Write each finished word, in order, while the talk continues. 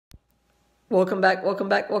Welcome back, welcome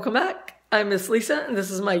back, welcome back. I'm Miss Lisa, and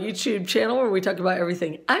this is my YouTube channel where we talk about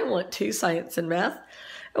everything I want to, science and math.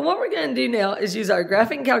 And what we're going to do now is use our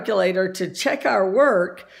graphing calculator to check our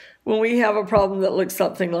work when we have a problem that looks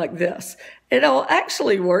something like this. It'll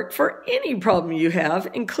actually work for any problem you have,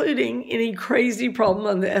 including any crazy problem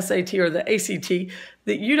on the SAT or the ACT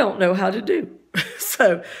that you don't know how to do.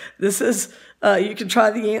 So this is, you can try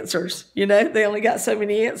the answers. You know, they only got so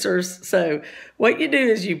many answers. So what you do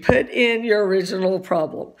is you put in your original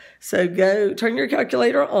problem. So go, turn your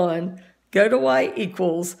calculator on, go to y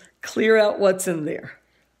equals, clear out what's in there,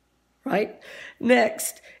 right?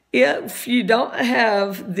 Next, if you don't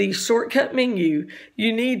have the shortcut menu,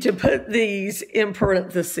 you need to put these in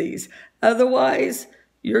parentheses. Otherwise,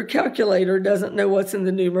 your calculator doesn't know what's in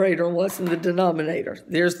the numerator and what's in the denominator.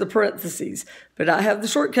 There's the parentheses. But I have the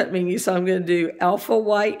shortcut menu, so I'm going to do alpha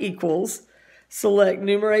y equals, select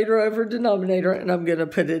numerator over denominator, and I'm going to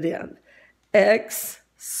put it in. X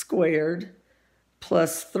squared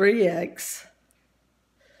plus 3x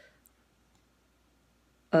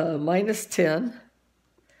minus 10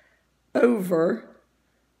 over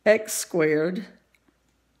x squared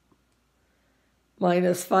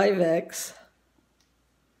minus 5x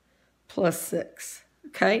plus 6,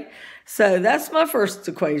 okay? So that's my first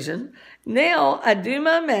equation. Now I do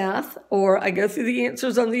my math, or I go through the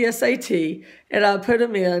answers on the SAT, and I put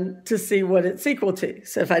them in to see what it's equal to.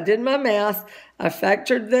 So if I did my math, I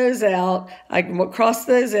factored those out, I crossed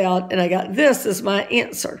those out, and I got this as my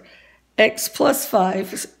answer. X plus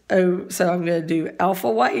 5, so I'm going to do alpha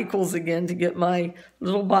y equals again to get my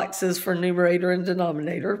little boxes for numerator and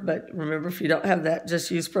denominator, but remember, if you don't have that,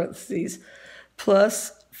 just use parentheses,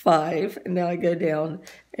 plus 5, and now I go down,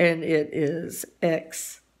 and it is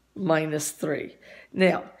x minus 3.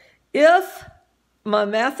 Now, if my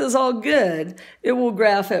math is all good, it will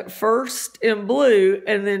graph it first in blue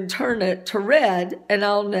and then turn it to red, and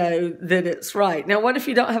I'll know that it's right. Now, what if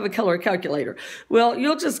you don't have a color calculator? Well,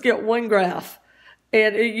 you'll just get one graph,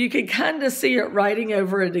 and you can kind of see it writing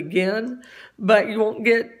over it again, but you won't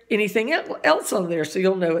get anything else on there, so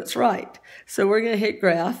you'll know it's right. So we're going to hit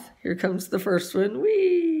graph. Here comes the first one.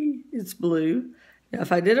 Whee! It's blue. Now,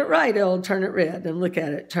 if I did it right, it'll turn it red, and look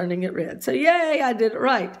at it, turning it red. So, yay, I did it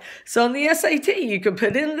right. So on the SAT, you can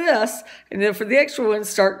put in this, and then for the extra ones,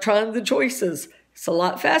 start trying the choices. It's a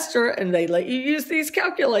lot faster, and they let you use these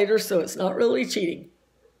calculators, so it's not really cheating.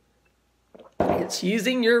 It's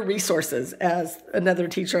using your resources, as another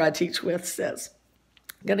teacher I teach with says.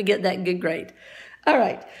 I'm going to get that good grade. All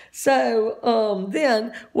right, so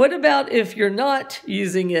then what about if you're not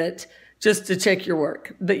using it just to check your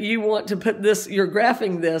work, but you want to put this, you're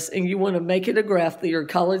graphing this, and you want to make it a graph that your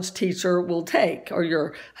college teacher will take, or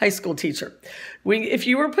your high school teacher. If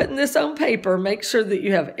you were putting this on paper, make sure that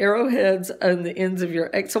you have arrowheads on the ends of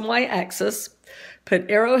your X and Y axis.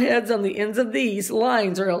 Put arrowheads on the ends of these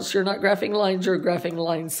lines, or else you're not graphing lines, you're graphing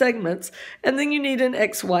line segments. And then you need an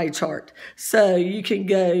XY chart. So you can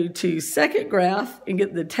go to second graph and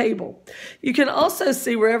get the table. You can also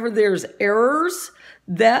see wherever there's errors,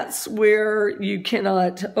 that's where you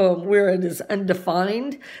cannot, where it is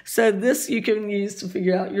undefined. So this you can use to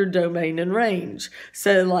figure out your domain and range.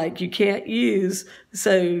 So like you can't use,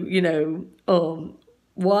 so, you know,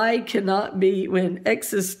 y cannot be, when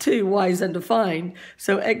x is 2, y is undefined.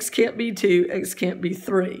 So x can't be 2, x can't be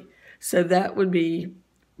 3. So that would be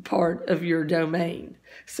part of your domain.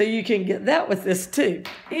 So you can get that with this too.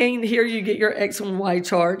 And here you get your x and y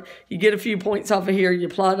chart. You get a few points off of here, you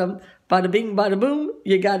plot them. Bada bing, bada boom,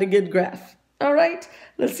 you got a good graph. All right,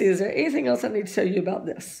 let's see, is there anything else I need to tell you about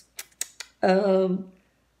this? No.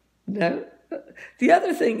 The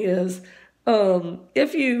other thing is,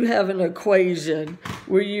 if you have an equation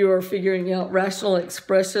where you are figuring out rational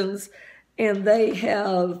expressions and they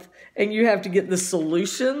have, and you have to get the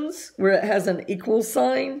solutions where it has an equal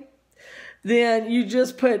sign, then you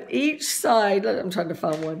just put each side, I'm trying to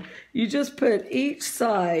find one, you just put each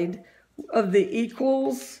side of the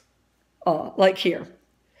equals like here.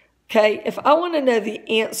 Okay, if I want to know the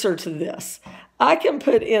answer to this, I can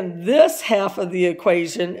put in this half of the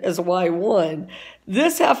equation as y1,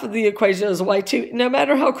 this half of the equation as y2, no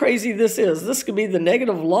matter how crazy this is. This could be the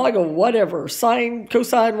negative log of whatever, sine,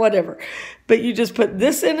 cosine, whatever. But you just put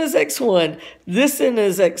this in as x1, this in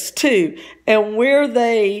as x2, and where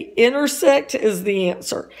they intersect is the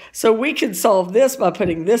answer. So we could solve this by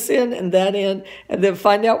putting this in and that in, and then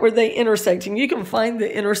find out where they intersect. And you can find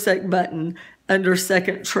the intersect button under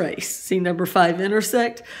second trace. See number 5,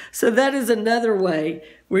 intersect? So that is another way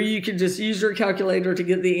where you can just use your calculator to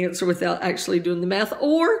get the answer without actually doing the math,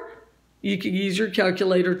 or you can use your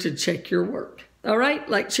calculator to check your work. All right,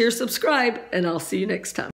 like, share, subscribe, and I'll see you next time.